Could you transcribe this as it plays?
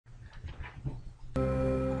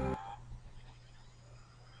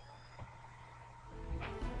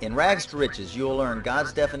In Rags to Riches, you will learn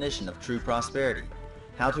God's definition of true prosperity,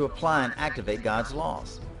 how to apply and activate God's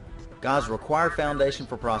laws, God's required foundation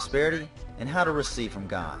for prosperity, and how to receive from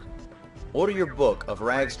God. Order your book of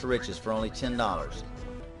Rags to Riches for only $10.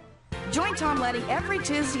 Join Tom Letty every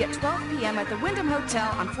Tuesday at 12 p.m. at the Wyndham Hotel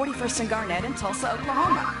on 41st and Garnett in Tulsa,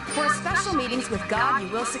 Oklahoma. For special meetings with God, you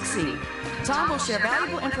will succeed. Tom will share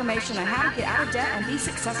valuable information on how to get out of debt and be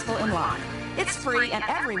successful in life. It's free and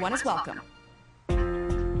everyone is welcome.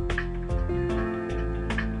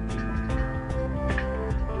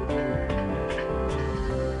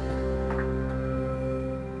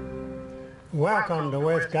 Welcome to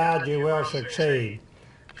With God You Will Succeed.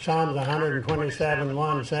 Psalms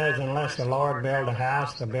 127:1 says, unless the Lord build a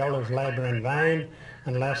house, the builders labor in vain.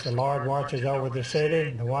 Unless the Lord watches over the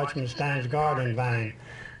city, the watchman stands guard in vain.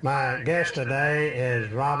 My guest today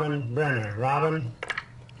is Robin Bremer. Robin,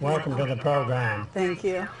 welcome to the program. Thank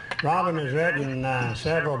you. Robin has written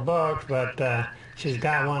several books, but she's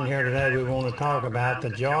got one here today we want to talk about, The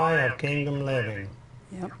Joy of Kingdom Living.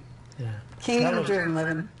 Yep. Yeah. Kingdom-driven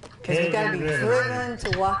living. Because we've got to be driven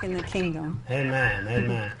to walk in the kingdom. Amen,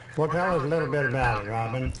 amen. Well, tell us a little bit about it,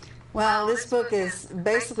 Robin. Well, this book is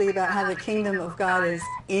basically about how the kingdom of God is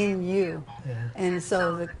in you. Yeah. And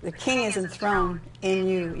so the king is enthroned in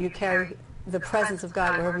you. You carry the presence of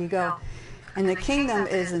God wherever you go. And the kingdom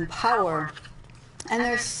is in power. And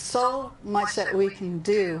there's so much that we can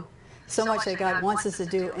do, so much that God wants us to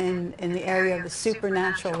do in the area of the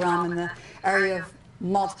supernatural realm, in the area of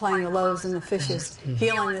multiplying the loaves and the fishes,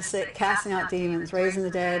 healing the sick, casting out demons, raising the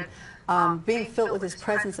dead, being filled with His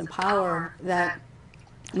presence and power that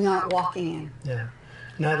we aren't walking in. Yeah.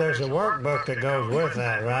 Now there's a workbook that goes with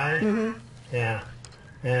that, right? Mm-hmm. Yeah.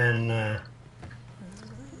 And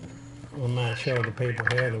we might show the people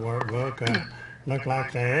here the workbook. Look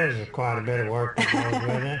like there is quite a bit of work that goes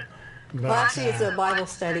with it. But, well, actually, it's a Bible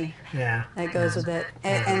study that goes with it.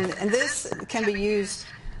 And this can be used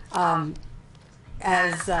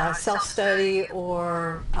as self-study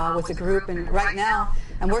or with a group. And right now,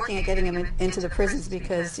 I'm working at getting them into the prisons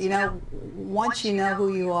because, you know, once you know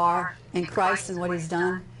who you are in Christ and what He's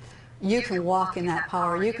done, you can walk in that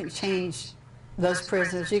power. You can change those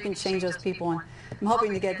prisoners. You can change those people. And I'm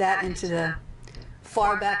hoping to get that into the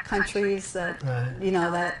far back countries that, you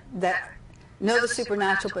know, that know the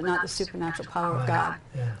supernatural but not the supernatural power of God.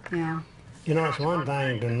 Yeah. You know, it's one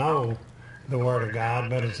thing to know the Word of God,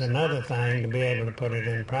 but it's another thing to be able to put it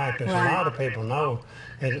in practice. Right. A lot of people know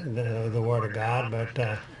the Word of God, but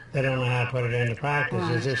they don't know how to put it into practice.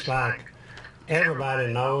 Right. It's just like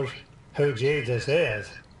everybody knows who Jesus is,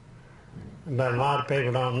 but a lot of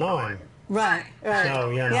people don't know Him. Right. So,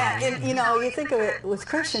 you know. Yeah, and, you know, you think of it with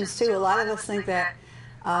Christians, too. A lot of us think that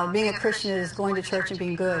being a Christian is going to church and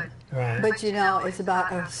being good. Right. But, you know, it's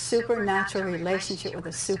about a supernatural relationship with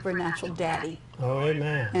a supernatural daddy. Oh,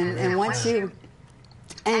 amen. And once you...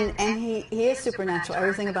 And he is supernatural.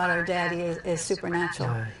 Everything about our daddy is supernatural.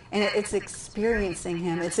 Right. And it's experiencing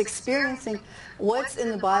Him. It's experiencing what's in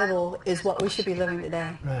the Bible is what we should be living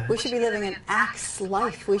today. Right. We should be living an Acts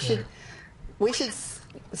life. We should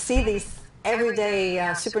see these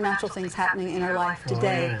everyday supernatural things happening in our life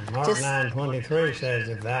today. Oh, Mark 9:23 says,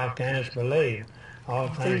 if thou canst believe, all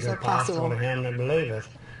things are possible to him that believeth.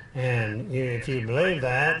 And if you believe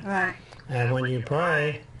that, right. And when you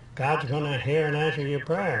pray, God's going to hear and answer your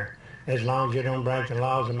prayer, as long as you don't break the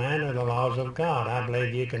laws of man or the laws of God. I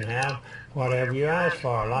believe you can have whatever you ask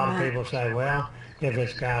for. A lot of people say, well, if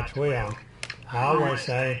it's God's will. I always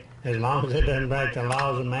say, as long as it doesn't break the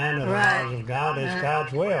laws of man or the laws of God, it's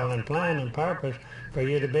God's will and plan and purpose for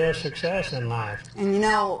you to be a success in life. And you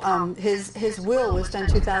know, His will was done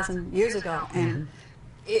 2,000 years ago, and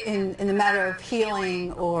in the matter of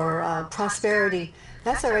healing or prosperity,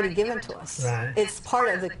 that's already given to us. Right. It's part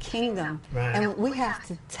of the kingdom, and we have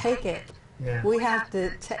to take it. Yeah. We have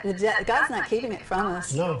to. God's not keeping it from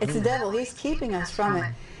us. No, it's the devil. He's keeping us from it,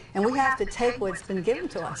 and we have to take what's been given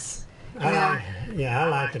to us. I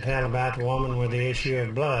like to tell about the woman with the issue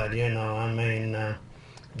of blood. You know, I mean,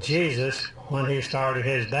 Jesus, when He started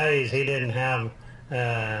His days, He didn't have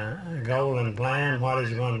a goal and plan. What is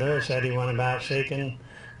He going to do? He said He went about seeking,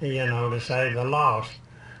 you know, to save the lost.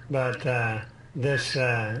 But this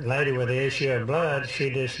lady with the issue of blood, she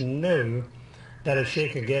just knew that if she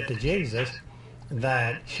could get to Jesus,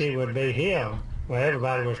 that she would be healed. Well,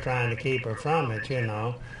 everybody was trying to keep her from it, you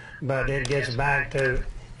know. But it gets back to,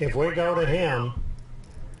 if we go to Him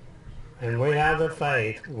and we have the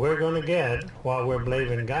faith, we're going to get what we're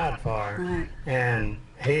believing God for. Right. And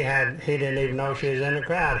he didn't even know she was in the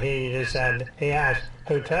crowd. He asked,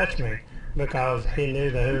 who touched me? Because he knew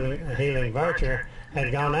the healing virtue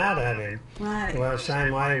had gone out of him. Right. Well,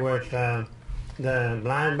 same way with the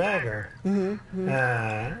blind beggar. You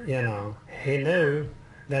know, he knew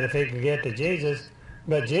that if he could get to Jesus,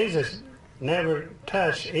 but Jesus never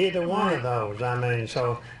touched either one of those. I mean,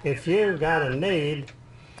 so if you got a need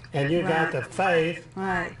and you got the faith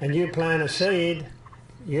and you plant a seed,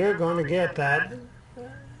 you're going to get that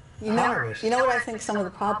harvest. You know what I think some of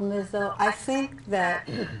the problem is, though? I think that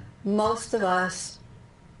most of us,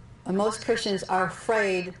 most Christians are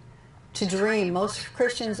afraid to dream. Most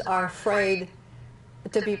Christians are afraid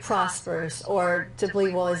to be prosperous, or to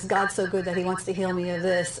believe, well, is God so good that he wants to heal me of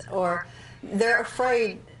this? Or they're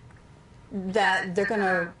afraid that they're going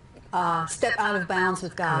to step out of bounds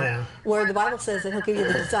with God, where the Bible says that he'll give you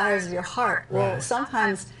the desires of your heart. Well,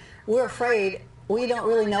 sometimes we're afraid. We don't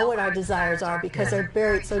really know what our desires are because they're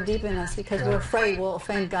buried so deep in us, because we're afraid we'll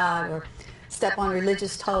offend God or step on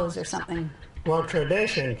religious toes or something. Well,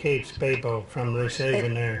 tradition keeps people from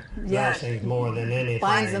receiving their blessings more than anything.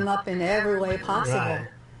 Binds them up in every way possible. Right.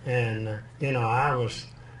 And, you know, I was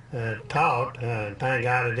taught, thank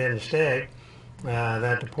God it didn't stick,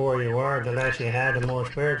 that the poorer you were, the less you had, the more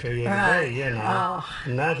spiritual you could be, you know.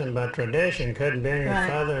 Nothing but tradition couldn't be any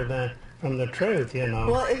further from the truth, you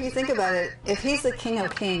know. Well, if you think about it, if he's the King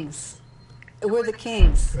of Kings, we're the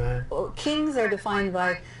kings. Right. Well, kings are defined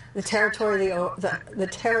by the territory, the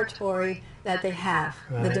territory that they have,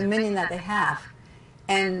 the dominion that they have,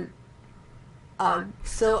 and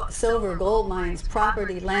silver, gold mines,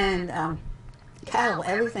 property, land, cattle,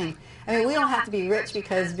 everything. I mean, we don't have to be rich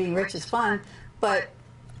because being rich is fun, but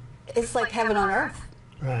it's like heaven on earth.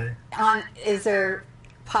 Right. Is there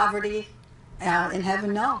poverty in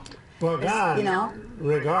heaven? No. Well, God, you know,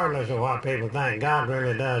 regardless of what people think, God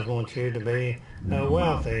really does want you to be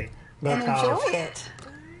wealthy. And enjoy it.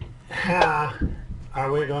 How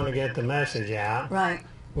are we going to get the message out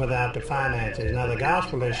without the finances? Now, the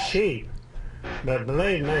gospel is cheap, but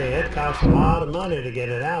believe me, it costs a lot of money to get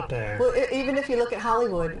it out there. Well, even if you look at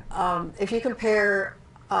Hollywood, if you compare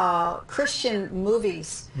Christian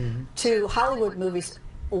movies to Hollywood movies,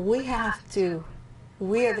 we are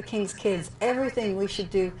the king's kids. Everything we should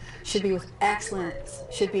do should be with excellence,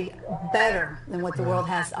 should be better than what the world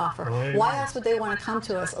has to offer. Why else would they want to come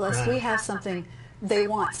to us unless we have something they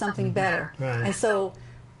want, something better? And so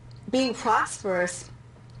being prosperous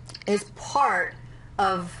is part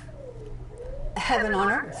of heaven on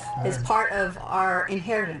earth, is part of our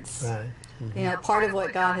inheritance. You know, part of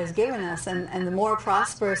what God has given us, and the more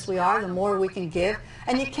prosperous we are, the more we can give.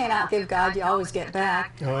 And you can't outgive God, you always get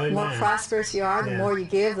back. The more prosperous you are, the more you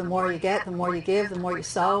give, the more you get, the more you give, the more you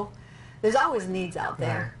sow. There's always needs out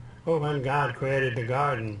there. Well, when God created the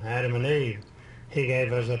garden, Adam and Eve, he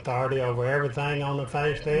gave us authority over everything on the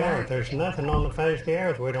face of the earth. There's nothing on the face of the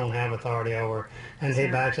earth we don't have authority over. And he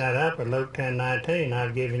backs that up at Luke 10:19.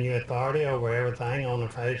 I've given you authority over everything on the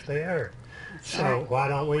face of the earth. So why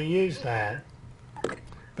don't we use that?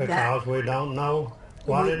 Because we don't know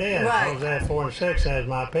what it is. Hosea 4:6 says,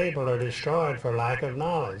 my people are destroyed for lack of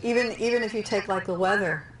knowledge. Even if you take like the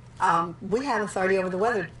weather, we have authority over the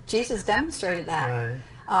weather. Jesus demonstrated that.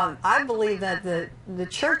 I believe that the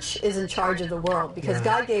church is in charge of the world because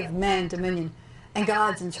God gave man dominion, and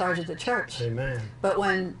God's in charge of the church. Amen. But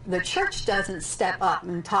when the church doesn't step up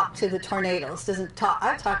and talk to the tornadoes,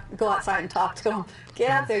 go outside and talk to them. Get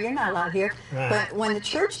out there, you're not allowed here. But when the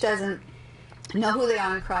church doesn't know who they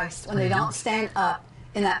are in Christ, when they don't stand up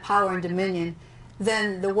in that power and dominion,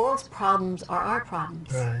 then the world's problems are our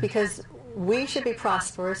problems. Because we should be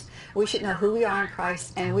prosperous, we should know who we are in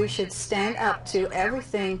Christ, and we should stand up to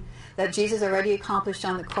everything that Jesus already accomplished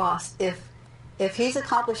on the cross. If he's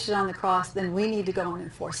accomplished it on the cross, then we need to go and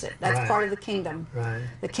enforce it. That's part of the kingdom.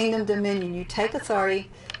 The kingdom dominion. You take authority,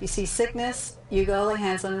 you see sickness, you go lay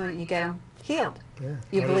hands on them and you get them healed.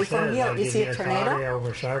 You believe for them healed. You see a tornado?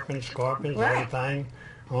 Over serpents, scorpions, everything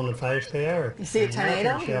on the face of the earth. You see a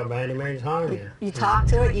tornado? Shall by any means harm you. You talk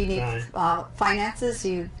to it. You need finances.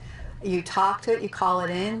 You talk to it. You call it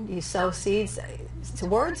in. You sow seeds.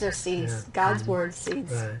 Words are seeds. God's word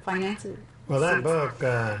seeds. Finances. Well, that book,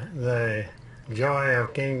 The Joy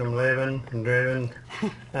of Kingdom Living and Driven,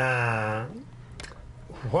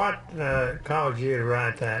 what caused you to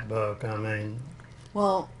write that book? I mean,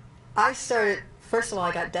 well, I started. First of all,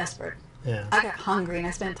 I got desperate. I got hungry, and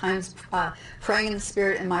I spent times praying in the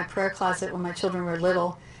Spirit in my prayer closet when my children were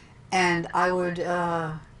little, and I would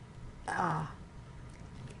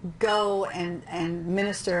go and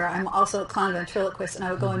minister. I'm also a clown ventriloquist, and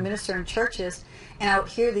I would go and minister in churches, and I would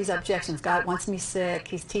hear these objections. God wants me sick.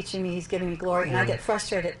 He's teaching me. He's giving me glory, and I get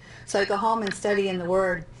frustrated. So I go home and study in the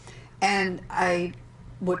Word, and I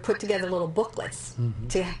would put together little booklets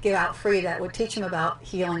to give out free that would teach them about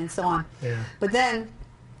healing and so on. Yeah. But then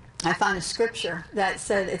I found a scripture that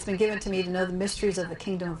said it's been given to me to know the mysteries of the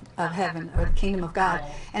kingdom of heaven, or the kingdom of God.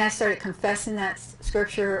 And I started confessing that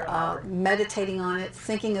scripture, meditating on it,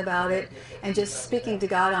 thinking about it, and just speaking to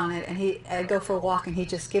God on it. And I'd go for a walk, and he'd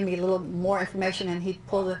just give me a little more information, and he'd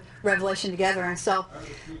pull the revelation together. And so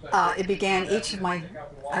it began each of my,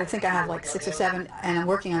 I think I have like 6 or 7, and I'm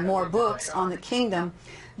working on more books on the kingdom,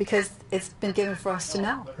 because it's been given for us to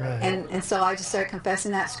know. Right. And so I just started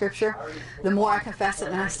confessing that scripture. The more I confess it,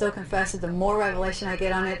 and I still confess it, the more revelation I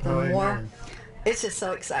get on it, the more. Amen. It's just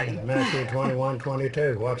so exciting. Matthew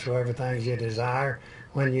 21:22, whatsoever things you desire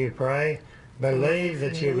when you pray, believe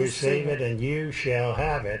that you receive it and you shall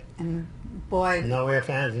have it. And boy, No ifs,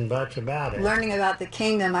 ands, and buts about it. learning about the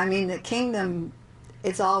kingdom, I mean, the kingdom,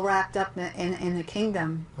 it's all wrapped up in the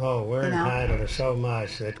kingdom. Oh, we're you know? entitled to so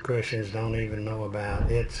much that Christians don't even know about.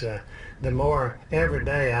 It's the more, every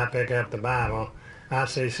day I pick up the Bible, I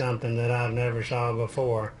see something that I've never saw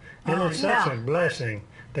before. And it's such a blessing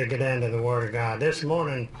to get into the Word of God. This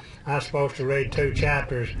morning, I was supposed to read 2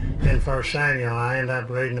 chapters in 1 Samuel. I ended up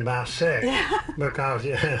reading about 6 because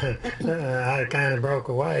I kind of broke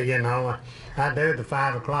away, you know. I do the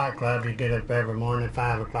 5 o'clock club. You get up every morning at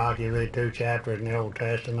 5 o'clock. You read 2 chapters in the Old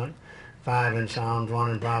Testament, 5 in Psalms,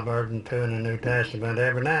 1 in Proverbs, and 2 in the New Testament.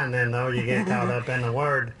 Every now and then, though, you get caught up in the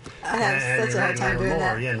Word. I have such a hard time doing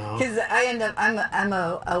that. You know. Because I end up, I'm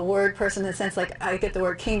a word person in the sense, like, I get the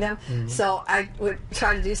word kingdom, so I would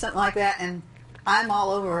try to do something like that, and I'm all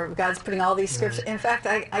over. God's putting all these scriptures. In fact,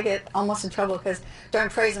 I get almost in trouble because during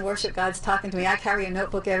praise and worship, God's talking to me. I carry a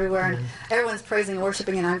notebook everywhere, and everyone's praising and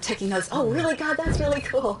worshiping, and I'm taking notes. Oh, really, God? That's really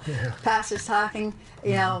cool. Pastor's talking,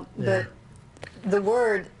 you know, but the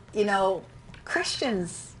word, you know,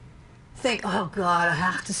 Christians think, oh, God, I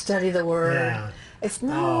have to study the word. Yeah. It's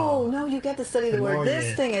no, you get to study the word.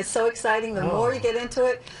 This thing is so exciting. The more you get into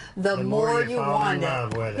it, the more you want it.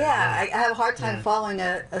 I have a hard time following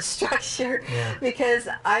a structure because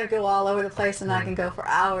I go all over the place, and I can go for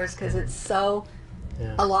hours because it's so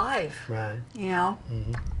alive. Right. You know,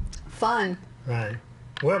 fun. Right.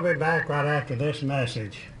 We'll be back right after this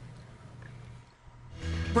message.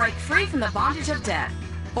 Break free from the bondage of debt.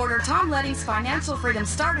 Order Tom Ledding's Financial Freedom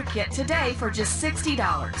Starter Kit today for just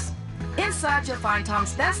 $60. Inside, you'll find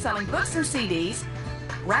Tom's best-selling books and CDs,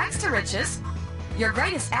 Rags to Riches, Your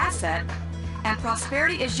Greatest Asset, and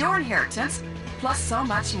Prosperity is Your Inheritance, plus so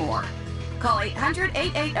much more. Call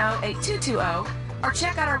 800-880-8220 or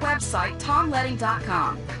check out our website,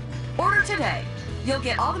 tomledding.com. Order today. You'll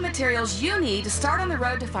get all the materials you need to start on the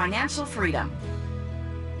road to financial freedom.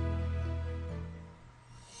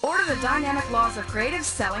 Order The Dynamic Laws of Creative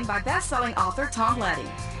Selling by best-selling author Tom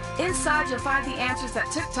Ledding. Inside, you'll find the answers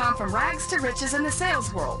that took Tom from rags to riches in the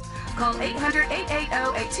sales world. Call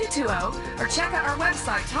 800-880-8220 or check out our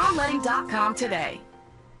website, tomledding.com today.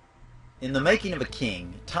 In The Making of a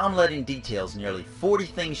King, Tom Ledding details nearly 40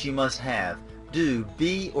 things you must have, do,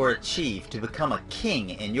 be, or achieve to become a king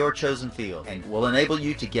in your chosen field, and will enable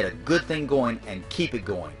you to get a good thing going and keep it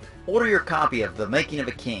going. Order your copy of The Making of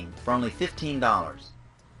a King for only $15.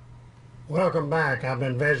 Welcome back. I've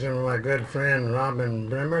been visiting with my good friend Robin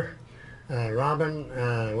Bremer. Robin,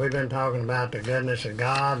 we've been talking about the goodness of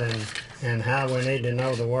God and how we need to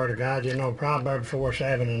know the Word of God. You know, Proverbs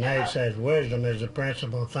 4:7 and 8 says, wisdom is the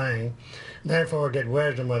principal thing. Therefore get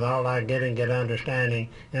wisdom with all thy getting, get understanding.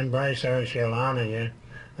 Embrace her and she'll honor you.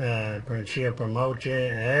 She'll promote you.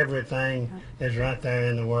 Everything is right there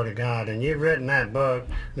in the Word of God. And you've written that book,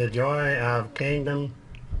 The Joy of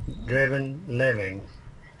Kingdom-Driven Living.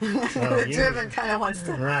 So Driven kind of wants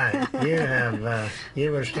to. Right. You have,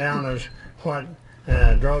 you was telling us what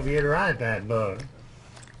drove you to write that book.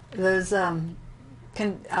 There's, I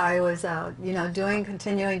was,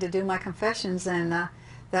 continuing to do my confessions, and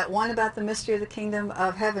that one about the mystery of the kingdom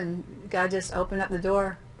of heaven, God just opened up the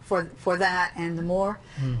door for that, and the more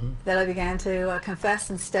that I began to confess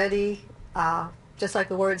and study, just like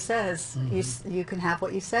the Word says, you can have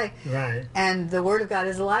what you say. Right. And the Word of God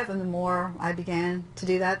is alive, and the more I began to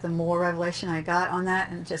do that, the more revelation I got on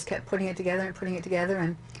that, and just kept putting it together,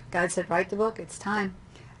 and God said, write the book, it's time.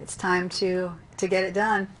 It's time to get it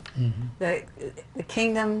done. The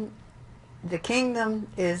kingdom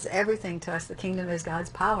is everything to us. The kingdom is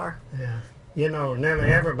God's power. Yeah. You know,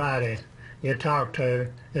 nearly everybody you talk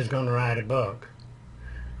to is going to write a book.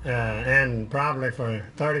 And probably for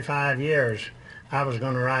 35 years, I was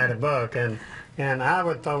going to write a book, and I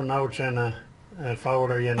would throw notes in a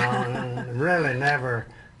folder, you know, and really never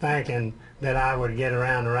thinking that I would get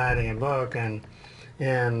around to writing a book. And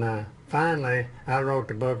finally, I wrote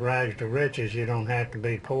the book Rags to Riches, You Don't Have to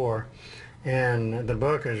Be Poor. And the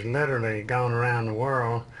book has literally gone around the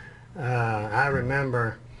world. I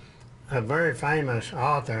remember a very famous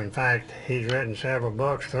author, in fact, he's written several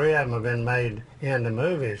books. 3 of them have been made into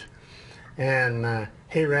movies. And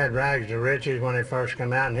he read Rags to Riches when it first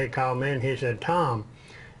came out, and he called me and he said, "Tom,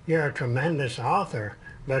 you're a tremendous author."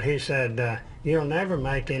 But he said, "You'll never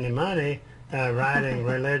make any money writing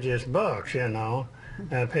religious books, you know.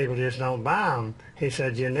 People just don't buy them." He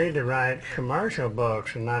said, "You need to write commercial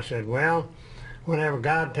books." And I said, "Well, whenever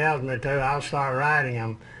God tells me to, I'll start writing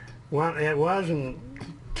them." Well, it wasn't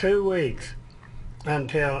 2 weeks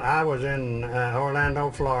until I was in Orlando,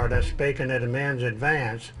 Florida, speaking at a men's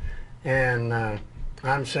advance, and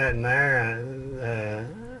I'm sitting there.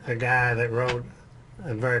 A guy that wrote,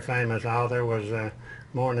 a very famous author, was a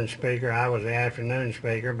morning speaker. I was the afternoon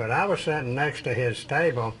speaker, but I was sitting next to his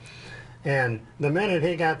table, and the minute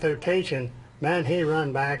he got through teaching, man, he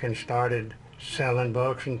run back and started selling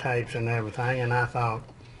books and tapes and everything, and I thought,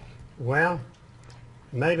 well,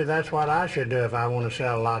 maybe that's what I should do if I want to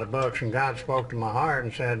sell a lot of books. And God spoke to my heart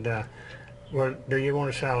and said, well, do you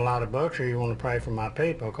want to sell a lot of books, or you want to pray for my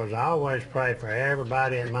people? Because I always pray for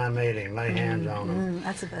everybody at my meeting, lay hands on them.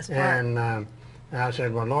 That's the best part. And I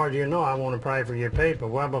said, well, Lord, you know I want to pray for your people.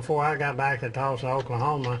 Well, before I got back to Tulsa,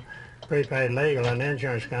 Oklahoma, Prepaid Legal, an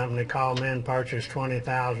insurance company, called me and purchased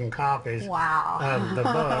 20,000 copies of the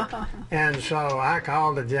book. And so I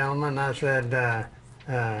called the gentleman. I said,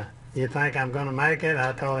 you think I'm going to make it?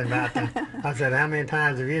 I told him about that. I said, how many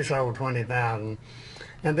times have you sold 20,000?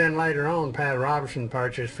 And then later on, Pat Robertson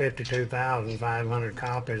purchased 52,500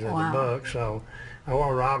 copies of the book. So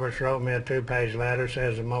Oral Roberts wrote me a 2-page letter,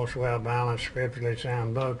 says the most well-balanced, scripturally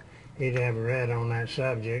sound book he'd ever read on that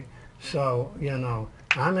subject. So, you know,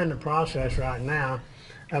 I'm in the process right now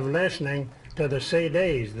of listening to the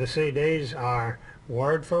CDs. The CDs are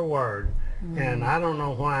word for word. And I don't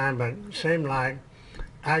know why, but it seemed like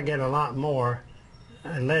I get a lot more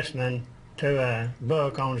listening to a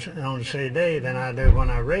book on CD than I do when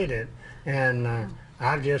I read it. And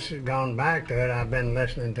I've just gone back to it. I've been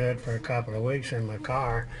listening to it for a couple of weeks in my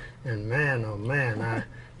car, and man, oh man,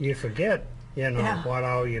 you forget, you know, what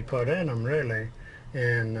all you put in them, really.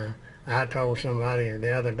 And I told somebody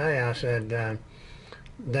the other day, I said,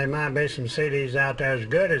 there might be some CDs out there as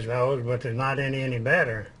good as those, but there's not any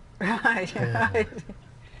better. Right, right.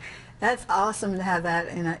 That's awesome to have that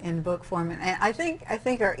in book form. And I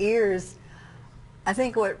think our ears,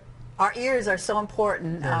 our ears are so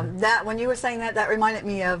important. That when you were saying that reminded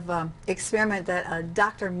me of experiment that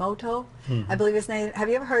Dr. Moto, I believe his name. Have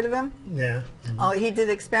you ever heard of him? Yeah. Oh, he did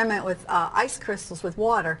an experiment with ice crystals with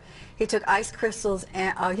water. He took ice crystals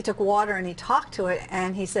and he took water and he talked to it,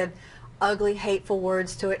 and he said ugly, hateful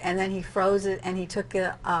words to it, and then he froze it, and he took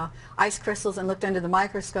ice crystals and looked under the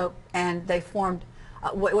microscope, and they formed.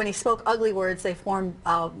 When he spoke ugly words, they formed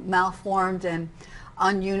malformed and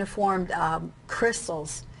ununiformed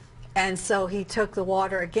crystals. And so he took the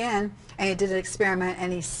water again, and he did an experiment,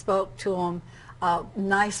 and he spoke to them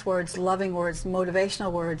nice words, loving words,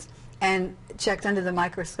 motivational words, and checked under the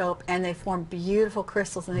microscope, and they formed beautiful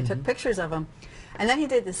crystals, and they took pictures of them. And then he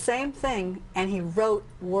did the same thing, and he wrote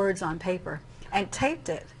words on paper and taped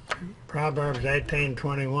it. Proverbs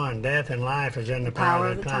 18:21, death and life is in the power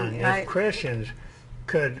of the tongue. If Christians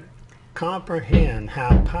could comprehend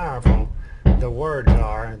how powerful the words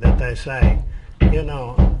are that they say. You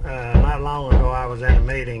know, not long ago I was in a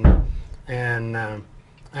meeting, and I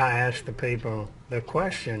asked the people the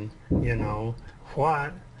question, you know,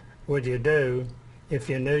 what would you do if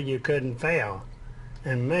you knew you couldn't fail?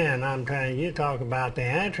 And man, I'm telling you, talk about the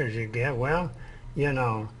answers you get. Well, you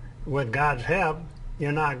know, with God's help,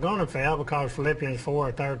 you're not going to fail, because Philippians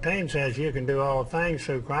 4:13 says you can do all things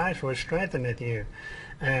through Christ which strengtheneth you.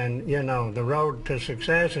 And, you know, the road to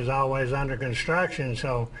success is always under construction,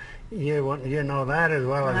 so you know that as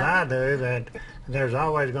well as I do, that there's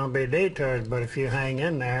always going to be detours, but if you hang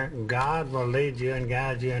in there, God will lead you and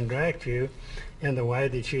guide you and direct you in the way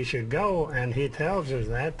that you should go, and he tells us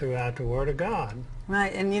that throughout the Word of God.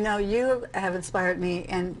 Right, and you know, you have inspired me,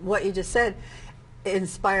 and what you just said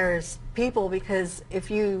inspires people, because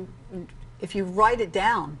if you write it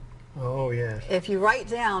down, oh yes, if you write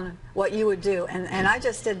down what you would do, and I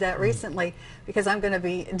just did that recently, because I'm going to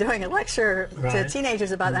be doing a lecture to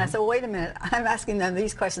teenagers about that. I said, well, wait a minute, I'm asking them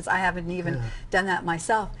these questions. I haven't even done that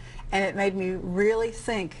myself, and it made me really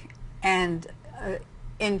think, and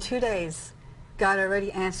in 2 days God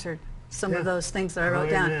already answered some of those things that I wrote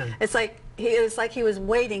down. It's like he was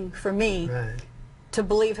waiting for me to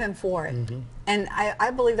believe him for it. And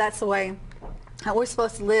I believe that's the way how we're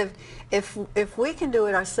supposed to live. If we can do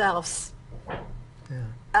it ourselves,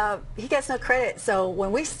 he gets no credit. So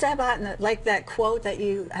when we step out, and like that quote that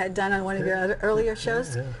you had done on one of your earlier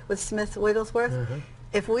shows with Smith Wigglesworth,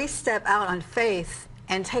 if we step out on faith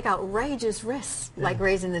and take outrageous risks, like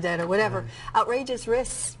raising the dead or whatever, outrageous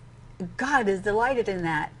risks, God is delighted in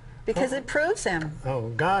that because it proves him. Oh,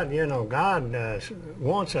 God, you know, God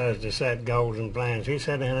wants us to set goals and plans. He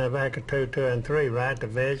said in Habakkuk 2, 2 and 3, write the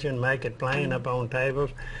vision, make it plain upon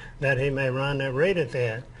tables, that he may run that readeth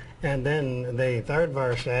it. And then the third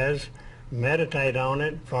verse says, meditate on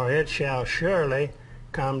it, for it shall surely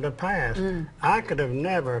come to pass. I could have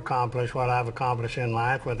never accomplished what I've accomplished in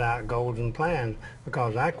life without goals and plans,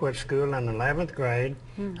 because I quit school in the 11th grade.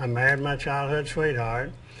 I married my childhood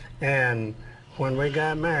sweetheart, and when we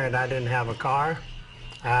got married, I didn't have a car.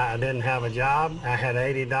 I didn't have a job. I had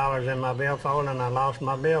 $80 in my billfold, and I lost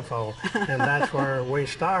my billfold, and that's where we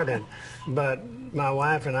started. But my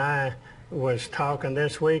wife and I was talking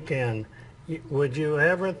this weekend. Would you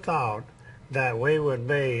ever thought that we would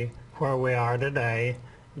be where we are today,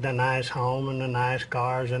 the nice home and the nice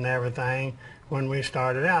cars and everything, when we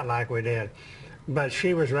started out like we did? But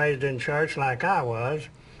she was raised in church like I was,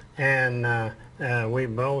 and we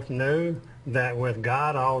both knew that with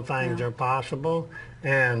God all things are possible.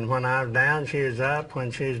 And when I was down, she was up. When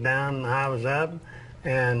she's down, I was up.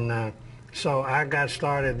 And so I got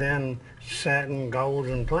started then setting goals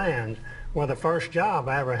and plans. Well, the first job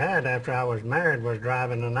I ever had after I was married was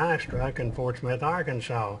driving an ice truck in Fort Smith,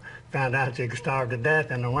 Arkansas. Found out you could starve to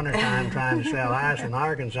death in the wintertime trying to sell ice in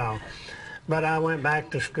Arkansas. But I went back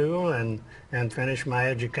to school and finished my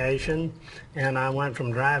education, and I went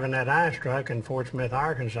from driving that ice truck in Fort Smith,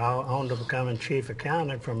 Arkansas, on to becoming chief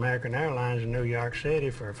accountant for American Airlines in New York City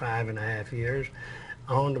for 5.5 years,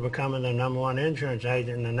 on to becoming the #1 insurance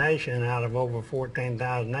agent in the nation out of over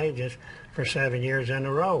 14,000 agents for 7 years in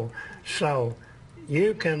a row. So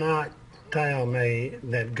you cannot tell me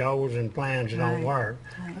that goals and plans don't work.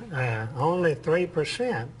 Only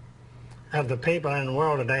 3% of the people in the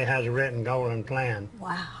world today has a written goal and plan.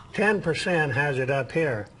 Wow. 10% has it up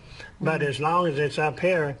here. But as long as it's up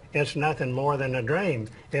here, it's nothing more than a dream.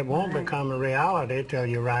 It won't become a reality till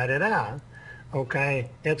you write it out. Okay?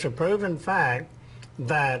 It's a proven fact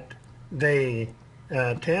that the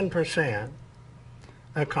 10%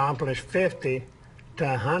 accomplish 50 to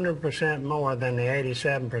 100% more than the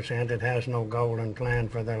 87% that has no goal and plan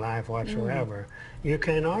for their life whatsoever. You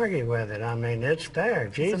can't argue with it. I mean, it's there.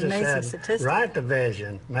 Jesus said, statistic. write the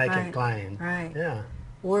vision, make it plain. Right. Yeah.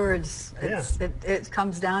 Words. It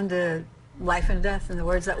comes down to life and death in the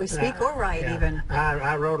words that we speak or write even.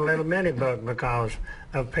 I wrote a little mini book because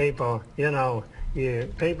of people, you know,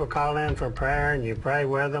 people call in for prayer and you pray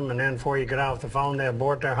with them, and then before you get off the phone, they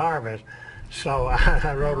abort their harvest. So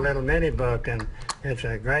I wrote a little mini book, and it's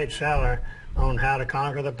a great seller on how to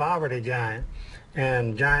conquer the poverty giant.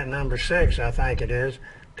 And giant number 6, I think it is,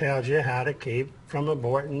 tells you how to keep from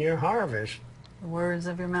aborting your harvest. The words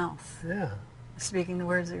of your mouth. Yeah. Speaking the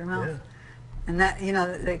words of your mouth. Yeah. And that, you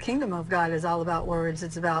know, the kingdom of God is all about words.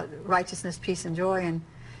 It's about righteousness, peace, and joy. And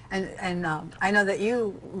I know that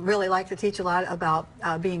you really like to teach a lot about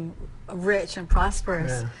being rich and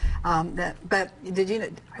prosperous. But did you know,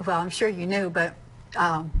 well, I'm sure you knew, but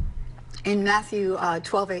in Matthew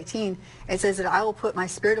 12:18, it says that I will put my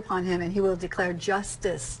spirit upon him and he will declare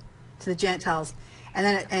justice to the Gentiles. And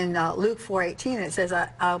then in Luke 4:18, it says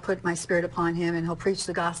I'll put my spirit upon him and he'll preach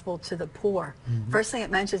the gospel to the poor. First thing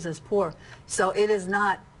it mentions is poor. So it is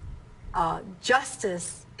not,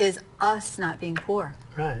 justice is us not being poor.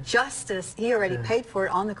 Right. Justice, he already paid for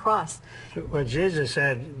it on the cross. Well, Jesus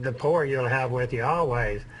said, the poor you'll have with you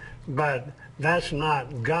always. But that's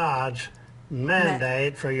not God's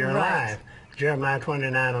mandate for your life. Jeremiah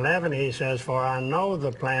 29:11, he says, for I know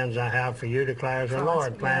the plans I have for you, declares the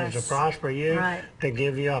Lord. Plans to prosper you, to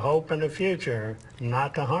give you a hope in the future,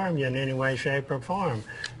 not to harm you in any way, shape, or form.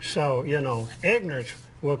 So, you know, ignorance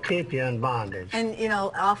will keep you in bondage. And, you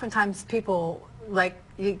know, oftentimes people, like,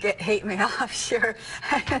 you hate me, I'm sure.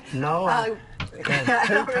 No,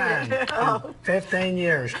 2 times, 15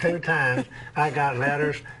 years, 2 times, I got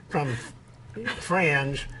letters from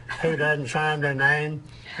friends who doesn't sign their name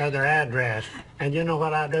or their address. And you know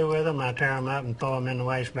what I do with them? I tear them up and throw them in the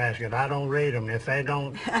wastebasket. I don't read them. If they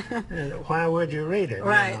don't, why would you read it?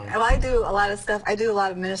 Right. You know? Well, I do a lot of stuff. I do a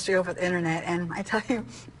lot of ministry over the internet, and I tell you,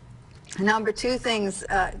 number 2 things,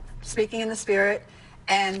 speaking in the Spirit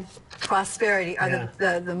and prosperity are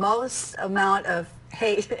the most amount of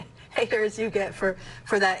haters you get for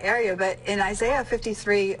that area. But in Isaiah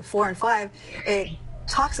 53:4 and 5, it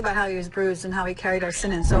talks about how he was bruised and how he carried our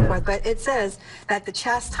sin and so forth, but it says that the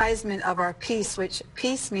chastisement of our peace, which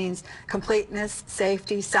peace means completeness,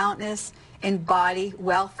 safety, soundness in body,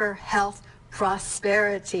 welfare, health,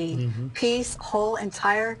 prosperity, peace, whole,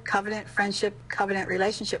 entire covenant, friendship, covenant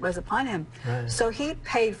relationship was upon him. Right. So he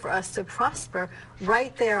paid for us to prosper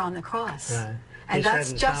right there on the cross. Right. And He that's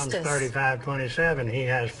said in justice. Psalms 35:27, he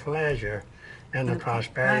has pleasure in the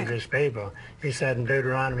prosperity of his people. He said in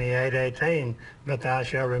Deuteronomy 8:18, but thou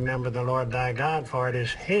shalt remember the Lord thy God, for it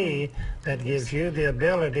is he that gives you the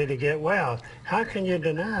ability to get wealth. How can you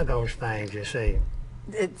deny those things, you see?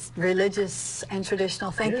 It's religious and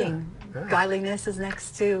traditional thinking. Yeah, right. Godliness is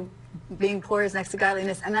next to, being poor is next to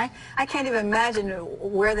godliness. And I can't even imagine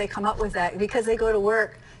where they come up with that, because they go to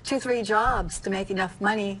work 2-3 jobs to make enough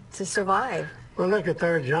money to survive. Well, look at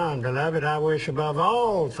 3 John. Beloved, I wish above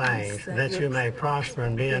all things that you may prosper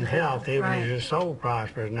and be in health, even as your soul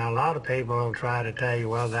prospers. Now, a lot of people will try to tell you,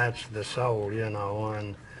 well, that's the soul, you know,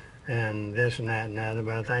 and this and that and the other.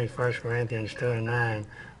 But I think 1 Corinthians 2:9,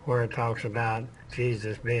 where it talks about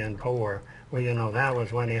Jesus being poor, well, you know, that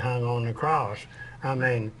was when he hung on the cross. I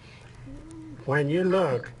mean, when you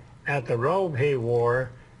look at the robe he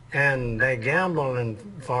wore, and they gambled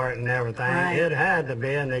for it and everything, it had to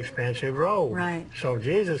be an expensive robe. Right. So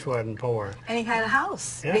Jesus wasn't poor. And he had a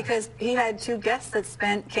house, because he had 2 guests that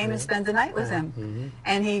came and spent the night with him.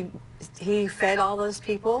 And he fed all those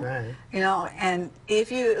people, you know. And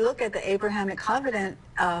if you look at the Abrahamic covenant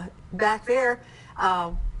back there,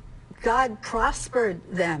 God prospered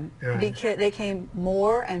them, because they came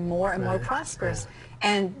more and more and more prosperous.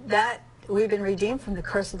 And that we've been redeemed from the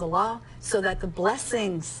curse of the law, so that the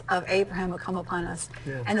blessings of Abraham would come upon us.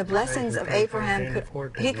 And the blessings of Abraham,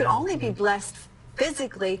 he could only be blessed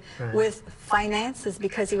physically with finances,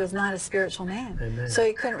 because he was not a spiritual man. Amen. So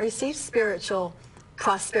he couldn't receive spiritual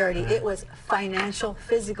prosperity. It was financial,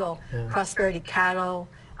 physical prosperity, cattle,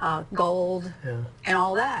 gold, and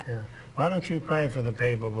all that. Why don't you pray for the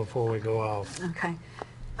people before we go off? Okay.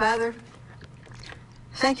 Father,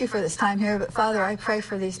 thank you for this time here, but Father, I pray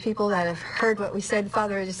for these people that have heard what we said.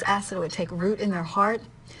 Father, I just ask that it would take root in their heart,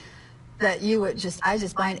 that you would I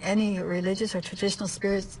just bind any religious or traditional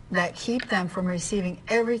spirits that keep them from receiving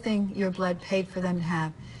everything your blood paid for them to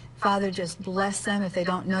have. Father, just bless them. If they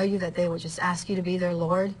don't know you, that they would just ask you to be their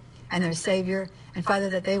Lord and their Savior. And Father,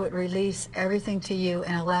 that they would release everything to you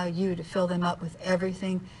and allow you to fill them up with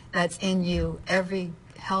everything that's in you, every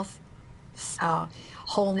health,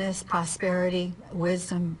 wholeness, prosperity,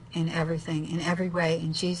 wisdom, in everything, in every way.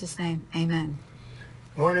 In Jesus' name, amen.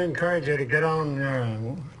 I want to encourage you to get on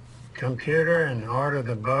your computer and order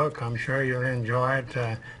the book. I'm sure you'll enjoy it.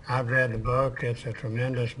 I've read the book. It's a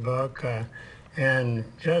tremendous book. And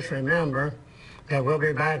just remember that we'll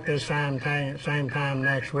be back this same time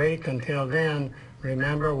next week. Until then,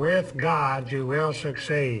 remember, with God, you will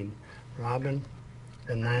succeed. Robin, it's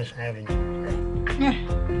been nice having you.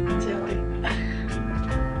 Jelly.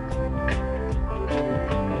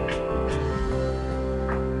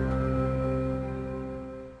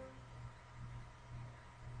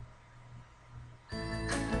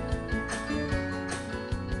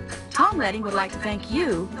 Tom Letting would like to thank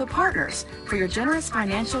you, the partners, for your generous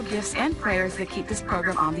financial gifts and prayers that keep this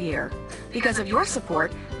program on the air. Because of your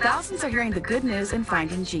support, thousands are hearing the good news and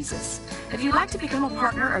finding Jesus. If you'd like to become a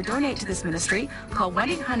partner or donate to this ministry, call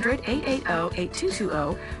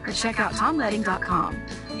 1-800-880-8220 or check out tomletting.com.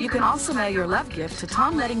 You can also mail your love gift to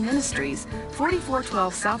Tom Letting Ministries,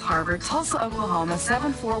 4412 South Harvard, Tulsa, Oklahoma,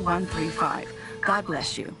 74135. God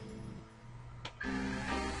bless you.